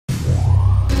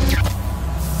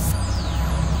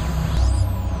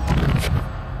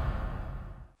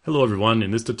Hello everyone,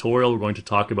 in this tutorial we're going to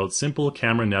talk about simple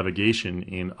camera navigation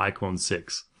in iClone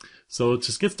 6. So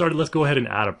to get started, let's go ahead and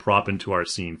add a prop into our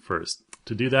scene first.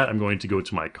 To do that, I'm going to go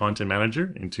to my Content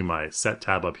Manager, into my Set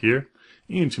tab up here,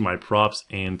 into my Props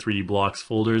and 3D Blocks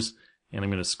folders, and I'm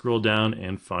going to scroll down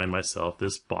and find myself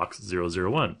this box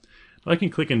 001. Now I can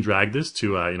click and drag this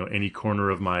to any corner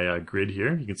of my grid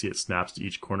here. You can see it snaps to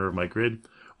each corner of my grid,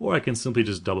 or I can simply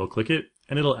just double click it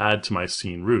and it'll add to my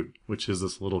scene root, which is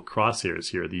this little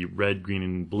crosshairs here, the red, green,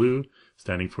 and blue,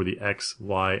 standing for the X,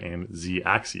 Y, and Z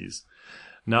axes.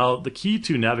 Now, the key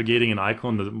to navigating in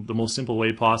iClone the most simple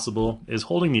way possible is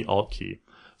holding the Alt key.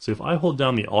 So if I hold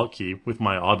down the Alt key with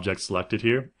my object selected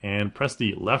here and press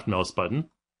the left mouse button,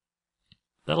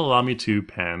 that'll allow me to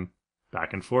pan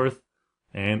back and forth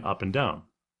and up and down.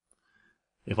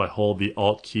 If I hold the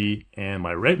Alt key and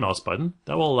my right mouse button,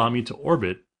 that will allow me to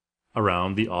orbit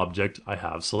around the object I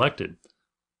have selected.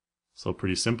 So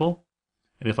pretty simple.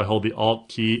 And if I hold the Alt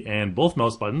key and both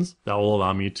mouse buttons, that will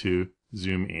allow me to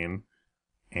zoom in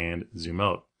and zoom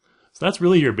out. So that's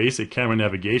really your basic camera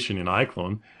navigation in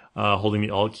iClone, holding the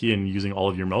Alt key and using all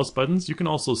of your mouse buttons. You can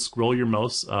also scroll your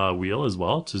mouse wheel as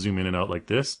well to zoom in and out like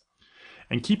this.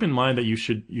 And keep in mind that you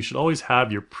should always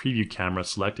have your preview camera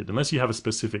selected. Unless you have a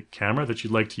specific camera that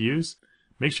you'd like to use,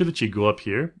 make sure that you go up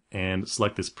here and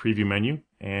select this preview menu.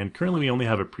 And currently we only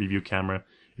have a preview camera.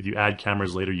 If you add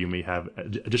cameras later, you may have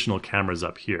additional cameras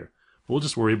up here. We'll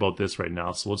just worry about this right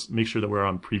now. So let's make sure that we're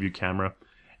on preview camera,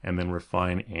 and then we're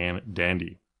fine and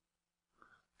dandy.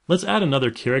 Let's add another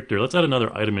character. Let's add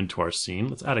another item into our scene.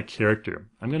 Let's add a character.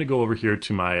 I'm going to go over here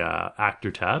to my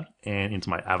actor tab and into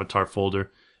my avatar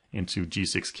folder, into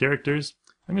G6 characters.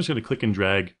 I'm just going to click and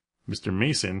drag Mr.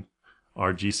 Mason,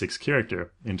 our G6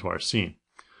 character, into our scene.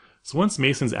 So once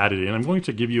Mason's added in, I'm going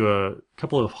to give you a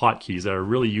couple of hotkeys that are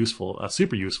really useful,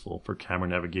 super useful for camera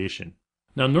navigation.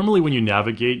 Now normally when you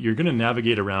navigate, you're going to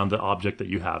navigate around the object that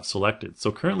you have selected.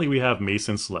 So currently we have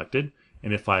Mason selected,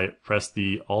 and if I press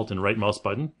the Alt and right mouse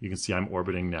button, you can see I'm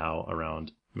orbiting now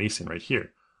around Mason right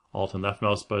here. Alt and left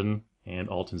mouse button, and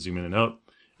Alt and zoom in and out.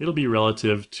 It'll be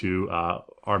relative to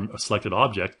our selected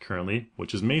object currently,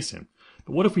 which is Mason.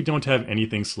 But what if we don't have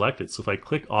anything selected? So if I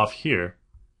click off here,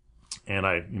 and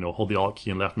I hold the Alt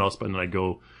key and left mouse button, and I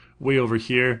go way over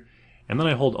here, and then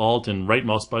I hold Alt and right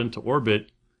mouse button to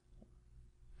orbit,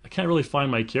 I can't really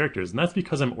find my characters, and that's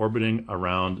because I'm orbiting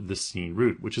around the scene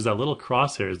root, which is that little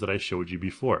crosshairs that I showed you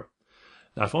before.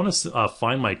 Now if I want to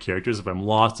find my characters, if I'm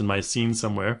lost in my scene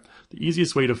somewhere, the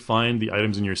easiest way to find the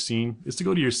items in your scene is to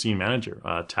go to your Scene Manager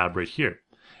tab right here.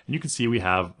 And you can see we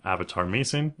have Avatar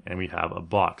Mason and we have a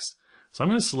box. So I'm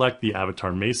going to select the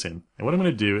Avatar Mason, and what I'm going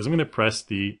to do is I'm going to press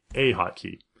the A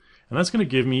hotkey, and that's going to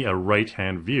give me a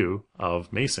right-hand view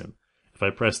of Mason. If I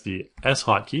press the S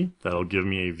hotkey, that'll give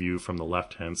me a view from the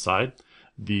left-hand side.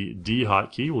 The D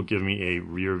hotkey will give me a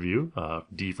rear view,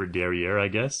 D for derriere, I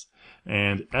guess,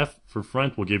 and F for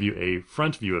front will give you a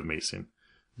front view of Mason.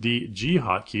 The G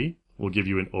hotkey will give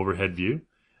you an overhead view.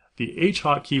 The H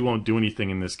hotkey won't do anything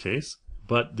in this case,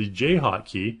 but the J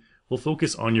hotkey will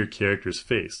focus on your character's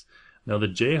face. Now the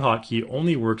J hotkey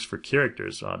only works for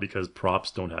characters because props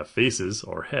don't have faces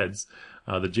or heads.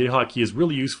 The J hotkey is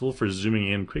really useful for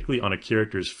zooming in quickly on a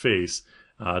character's face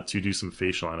to do some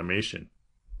facial animation.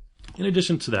 In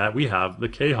addition to that, we have the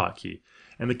K hotkey.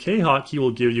 And the K hotkey will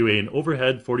give you an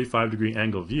overhead 45-degree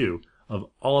angle view of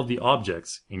all of the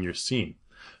objects in your scene.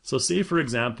 So say, for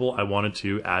example, I wanted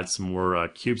to add some more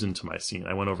cubes into my scene.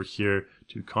 I went over here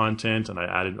to Content and I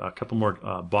added a couple more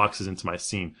boxes into my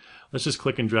scene. Let's just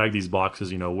click and drag these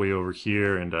boxes, way over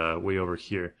here and way over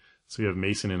here. So we have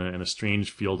Mason in a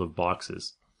strange field of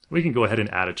boxes. We can go ahead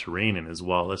and add a terrain in as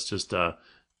well. Let's just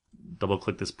double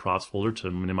click this props folder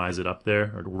to minimize it up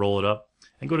there, or to roll it up,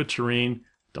 and go to terrain,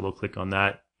 double click on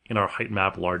that. In our height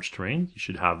map large terrain, you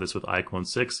should have this with iClone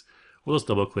 6. We'll just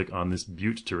double click on this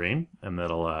butte terrain, and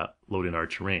that'll load in our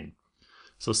terrain.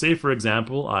 So say, for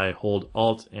example, I hold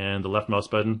Alt and the left mouse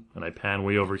button, and I pan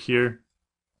way over here,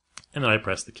 and then I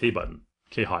press the K button,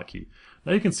 K hotkey.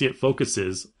 Now you can see it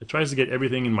focuses, it tries to get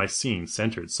everything in my scene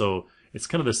centered, so it's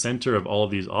kind of the center of all of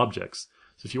these objects.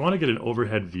 So if you want to get an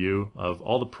overhead view of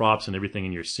all the props and everything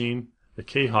in your scene, the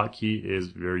K hotkey is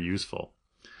very useful.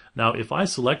 Now if I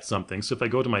select something, so if I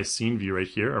go to my scene view right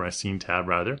here, or my scene tab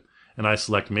rather, and I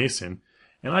select Mason,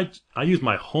 and I use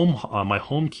my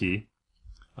home key,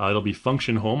 it'll be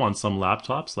function home on some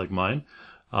laptops like mine,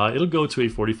 it'll go to a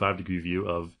 45-degree view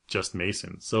of just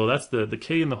Mason. So that's the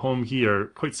K and the home key are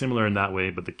quite similar in that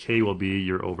way, but the K will be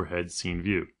your overhead scene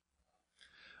view.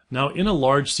 Now in a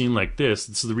large scene like this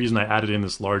is the reason I added in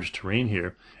this large terrain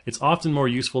here, it's often more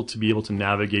useful to be able to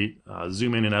navigate,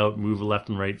 zoom in and out, move left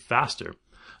and right faster.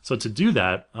 So to do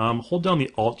that, hold down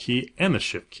the Alt key and the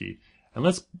Shift key. And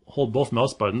let's hold both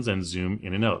mouse buttons and zoom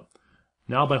in and out.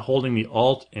 Now by holding the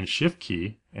Alt and Shift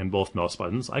key and both mouse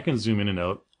buttons, I can zoom in and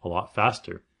out a lot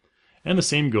faster. And the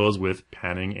same goes with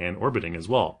panning and orbiting as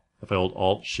well. If I hold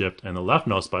Alt, Shift, and the left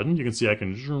mouse button, you can see I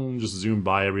can just zoom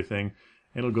by everything,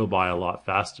 and it'll go by a lot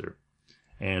faster.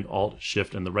 And Alt,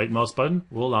 Shift, and the right mouse button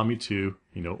will allow me to,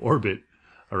 orbit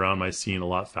around my scene a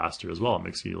lot faster as well. It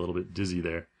makes you a little bit dizzy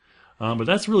there. But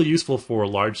that's really useful for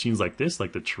large scenes like this,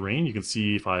 like the terrain. You can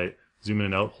see if I zoom in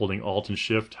and out holding Alt and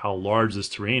Shift how large this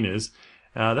terrain is.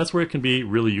 That's where it can be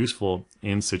really useful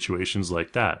in situations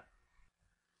like that.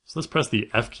 So let's press the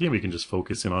F key and we can just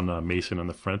focus in on Mason on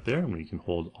the front there, and we can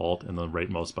hold Alt and the right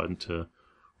mouse button to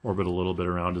orbit a little bit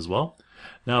around as well.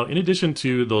 Now, in addition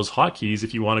to those hotkeys,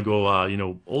 if you want to go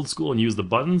old school and use the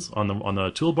buttons on the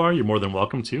toolbar, you're more than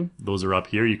welcome to. Those are up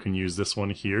here. You can use this one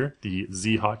here, the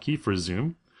Z hotkey for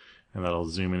zoom, and that'll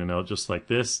zoom in and out just like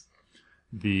this.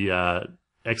 The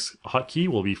X hotkey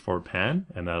will be for pan,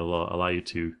 and that'll allow you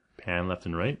to pan left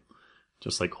and right,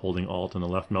 just like holding Alt and the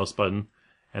left mouse button.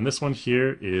 And this one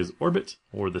here is orbit,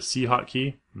 or the C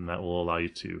hotkey, and that will allow you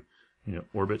to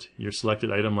orbit your selected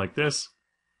item like this.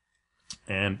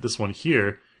 And this one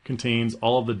here contains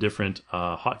all of the different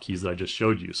hotkeys that I just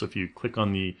showed you. So if you click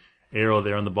on the arrow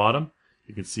there on the bottom,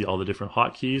 you can see all the different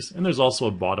hotkeys. And there's also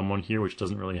a bottom one here which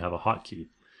doesn't really have a hotkey.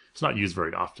 It's not used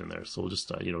very often there. So we'll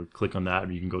just click on that,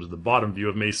 and you can go to the bottom view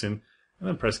of Mason, and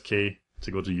then press K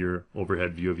to go to your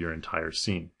overhead view of your entire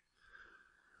scene.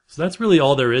 So that's really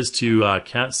all there is to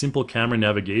simple camera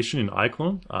navigation in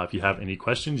iClone. If you have any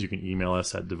questions, you can email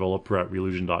us at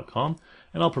developer@reallusion.com,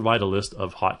 and I'll provide a list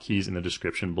of hotkeys in the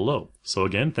description below. So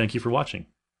again, thank you for watching.